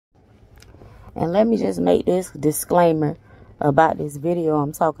And let me just make this disclaimer about this video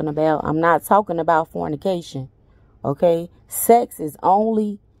I'm talking about. I'm not talking about fornication. Okay? Sex is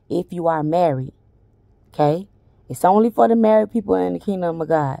only if you are married. Okay? It's only for the married people in the kingdom of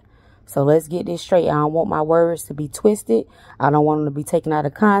God. So let's get this straight. I don't want my words to be twisted. I don't want them to be taken out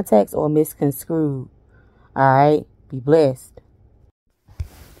of context or misconstrued. All right? Be blessed.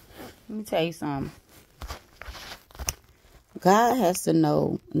 Let me tell you something. God has to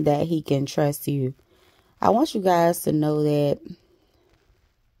know that he can trust you. I want you guys to know that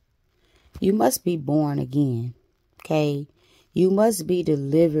you must be born again. Okay? You must be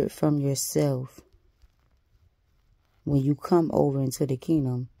delivered from yourself when you come over into the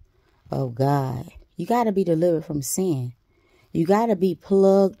kingdom of God. You got to be delivered from sin. You got to be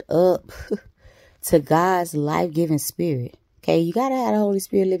plugged up to God's life-giving spirit. Okay? You got to have the Holy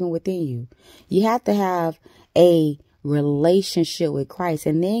Spirit living within you. You have to have a relationship with Christ.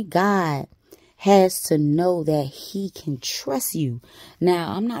 And then God has to know that he can trust you.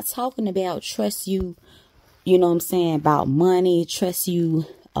 Now, I'm not talking about trust you, you know what I'm saying, about money, trust you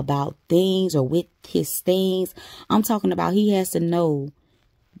about things or with his things. I'm talking about he has to know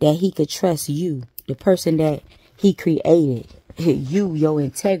that he could trust you, the person that he created. You, your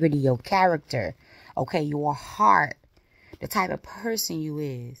integrity, your character, okay, your heart, the type of person you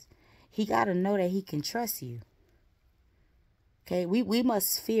is. He got to know that he can trust you. Okay, we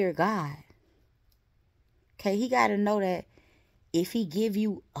must fear God. Okay, he got to know that if he give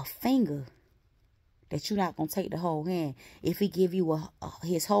you a finger, that you're not going to take the whole hand. If he give you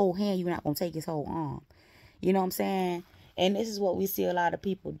his whole hand, you're not going to take his whole arm. You know what I'm saying? And this is what we see a lot of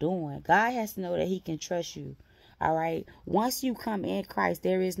people doing. God has to know that he can trust you. All right? Once you come in Christ,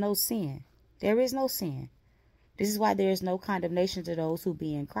 there is no sin. There is no sin. This is why there is no condemnation to those who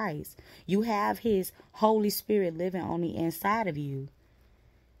be in Christ. You have his Holy Spirit living on the inside of you,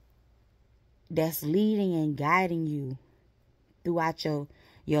 that's leading and guiding you throughout your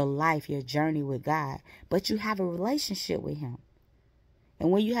life, your journey with God. But you have a relationship with him.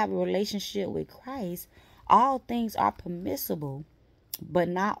 And when you have a relationship with Christ, all things are permissible, but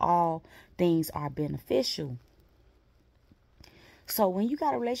not all things are beneficial. So when you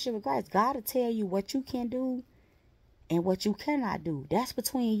got a relationship with Christ, God will tell you what you can do and what you cannot do. That's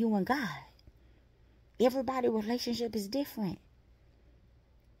between you and God. Everybody's relationship is different.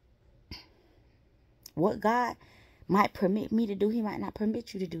 What God might permit me to do, he might not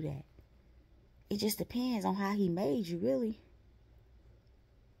permit you to do that. It just depends on how he made you, really.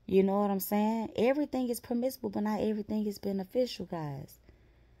 You know what I'm saying? Everything is permissible, but not everything is beneficial, guys.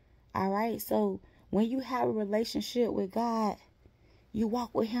 All right? So when you have a relationship with God, you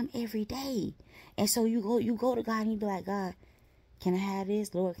walk with him every day. And so you go to God and you be like, God, can I have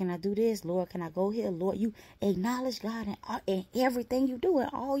this? Lord, can I do this? Lord, can I go here? Lord, you acknowledge God in everything you do in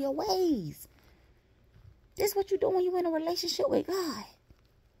all your ways. This is what you do when you're in a relationship with God.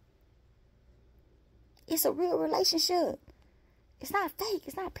 It's a real relationship. It's not fake.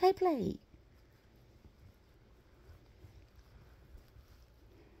 It's not play.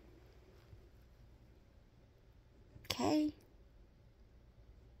 Okay?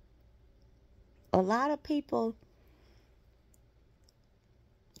 A lot of people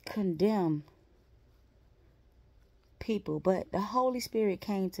condemn people, but the Holy Spirit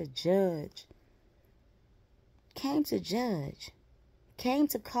came to judge. Came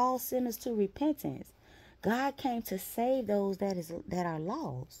to call sinners to repentance. God came to save those that are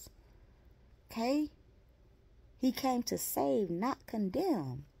lost. Okay? He came to save, not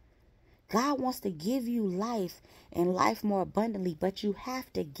condemn. God wants to give you life and life more abundantly, but you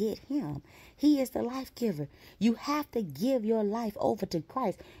have to get him. He is the life giver. You have to give your life over to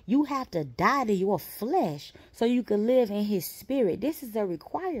Christ. You have to die to your flesh so you can live in his spirit. This is a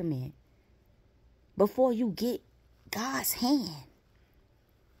requirement before you get God's hand.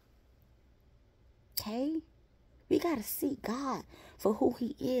 Okay? We got to seek God for who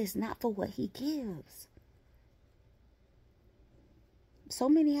he is, not for what he gives. So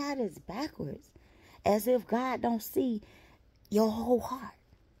many have this backwards. As if God don't see your whole heart.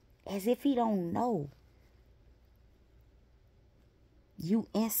 As if he don't know you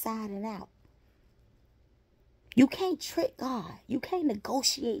inside and out. You can't trick God. You can't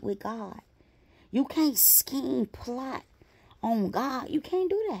negotiate with God. You can't scheme, plot on God. You can't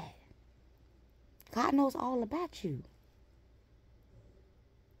do that. God knows all about you.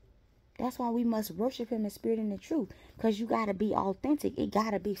 That's why we must worship him in spirit and in truth. Because you got to be authentic. It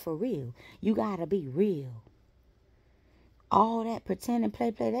got to be for real. You got to be real. All that pretend and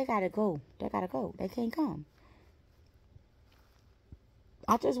play, they got to go. They got to go. They can't come.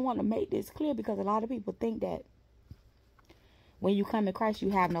 I just want to make this clear because a lot of people think that when you come in Christ, you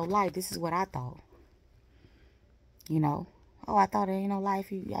have no life. This is what I thought. You know, oh, I thought there ain't no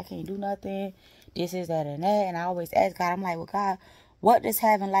life. I can't do nothing. This is that and that. And I always ask God, I'm like, well, God, what does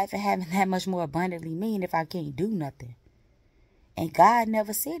having life and having that much more abundantly mean if I can't do nothing? And God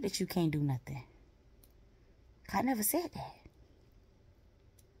never said that you can't do nothing. God never said that.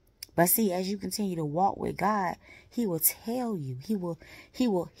 But see, as you continue to walk with God, he will tell you. He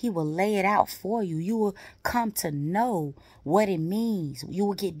will lay it out for you. You will come to know what it means. You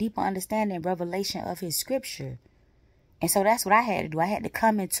will get deeper understanding and revelation of his scripture. And so that's what I had to do. I had to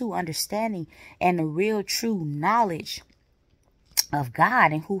come into understanding and the real true knowledge of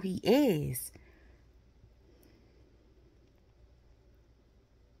God and who he is.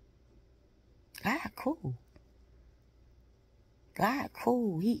 God cool. God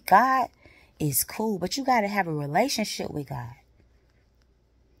cool. God is cool. But you got to have a relationship with God.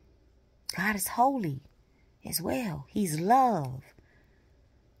 God is holy as well. He's love.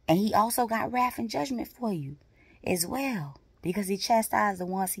 And he also got wrath and judgment for you as well, because he chastised the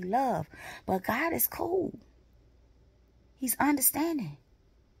ones he loved. But God is cool. He's understanding.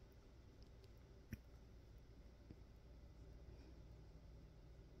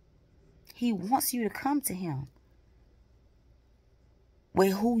 He wants you to come to him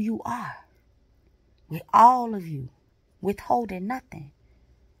with who you are, with all of you, withholding nothing.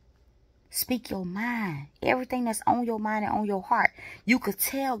 Speak your mind. Everything that's on your mind and on your heart, you could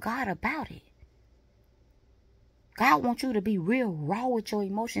tell God about it. God wants you to be real raw with your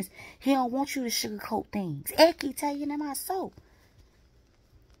emotions. He don't want you to sugarcoat things. Eki tell you in my soul.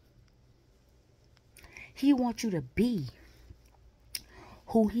 He wants you to be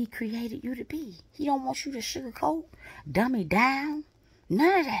who he created you to be. He don't want you to sugarcoat, dumb it down.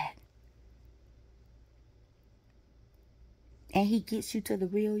 None of that. And he gets you to the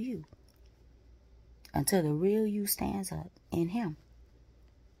real you. Until the real you stands up in him.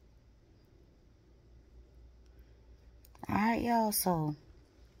 Alright, y'all. So,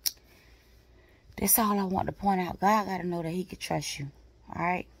 that's all I want to point out. God got to know that he can trust you.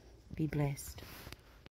 Alright? Be blessed.